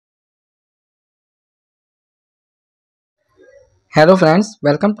Hello friends,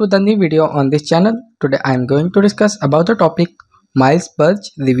 welcome to the new video on this channel. Today I am going to discuss about the topic Miles Birch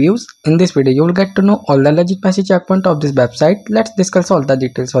Reviews. In this video you will get to know all the legitimacy checkpoint of this website. Let's discuss all the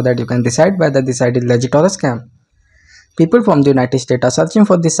details so that you can decide whether this site is legit or a scam. People from the United States are searching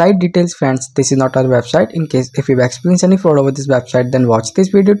for this site details. Friends, this is not our website. In case if you experience any fraud over this website, then watch this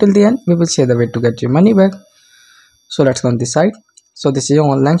video till the end. We will share the way to get your money back. So let's go on this site. So this is an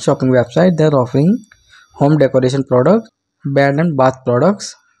online shopping website. They are offering home decoration products, bed and bath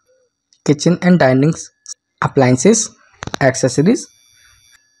products, kitchen and dining appliances, accessories,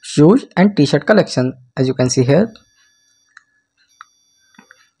 shoes and t-shirt collection. As you can see here,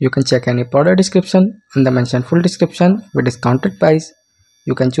 you can check any product description in the mentioned full description with discounted price.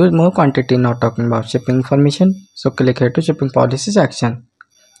 You can choose more quantity, not talking about shipping information. So click here to shipping policy section.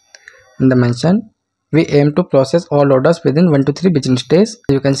 In the mention, we aim to process all orders within 1 to 3 business days.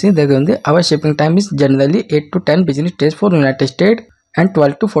 You can see they're going to our shipping time is generally 8 to 10 business days for United States and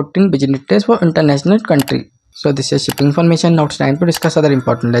 12 to 14 business days for international country. So this is shipping information. Now it's time to discuss other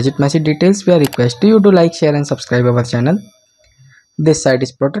important legitimacy details. We are requesting you to like, share and subscribe our channel. This site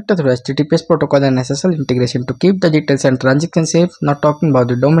is protected through HTTPS protocol and SSL integration to keep the details and transactions safe. Not talking about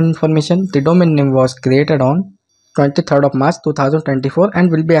the domain information. The domain name was created on 23rd of March 2024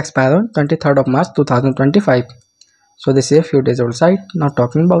 and will be expired on 23rd of March 2025. So this is a few days old site. Now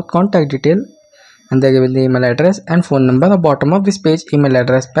talking about contact detail, and they given the email address and phone number. At the bottom of this page, email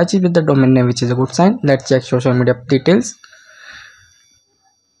address matches with the domain name, which is a good sign. Let's check social media details.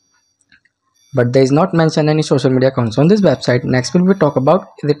 But there is not mentioned any social media accounts on this website. Next will we talk about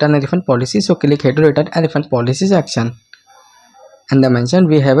return and refund policy. So click here to return and refund policy section. And they mentioned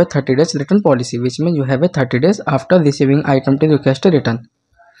we have a 30 days return policy, which means you have a 30 days after receiving item to request a return.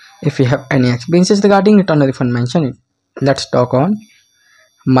 If you have any experiences regarding return or refund, mention it. Let's talk on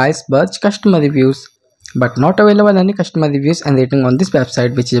Miles Birch customer reviews. But not available any customer reviews and rating on this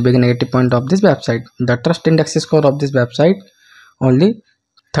website, which is a big negative point of this website. The trust index score of this website only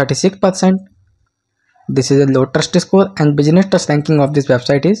 36%. This is a low trust score, and business trust ranking of this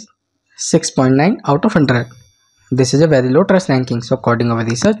website is 6.9 out of 100. This is a very low trust ranking. So according to our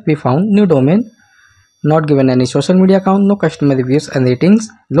research, we found new domain, not given any social media account, no customer reviews and ratings,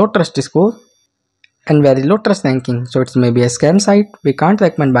 low trust score and very low trust ranking. So it may be a scam site. We can't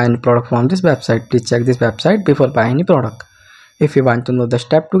recommend buying any product from this website. Please check this website before buying any product. If you want to know the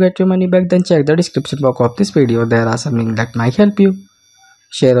step to get your money back, then check the description box of this video. There are some links that might help you.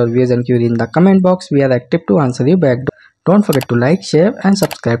 Share your views and query in the comment box. We are active to answer you back. Don't forget to like, share and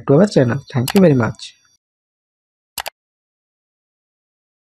subscribe to our channel. Thank you very much.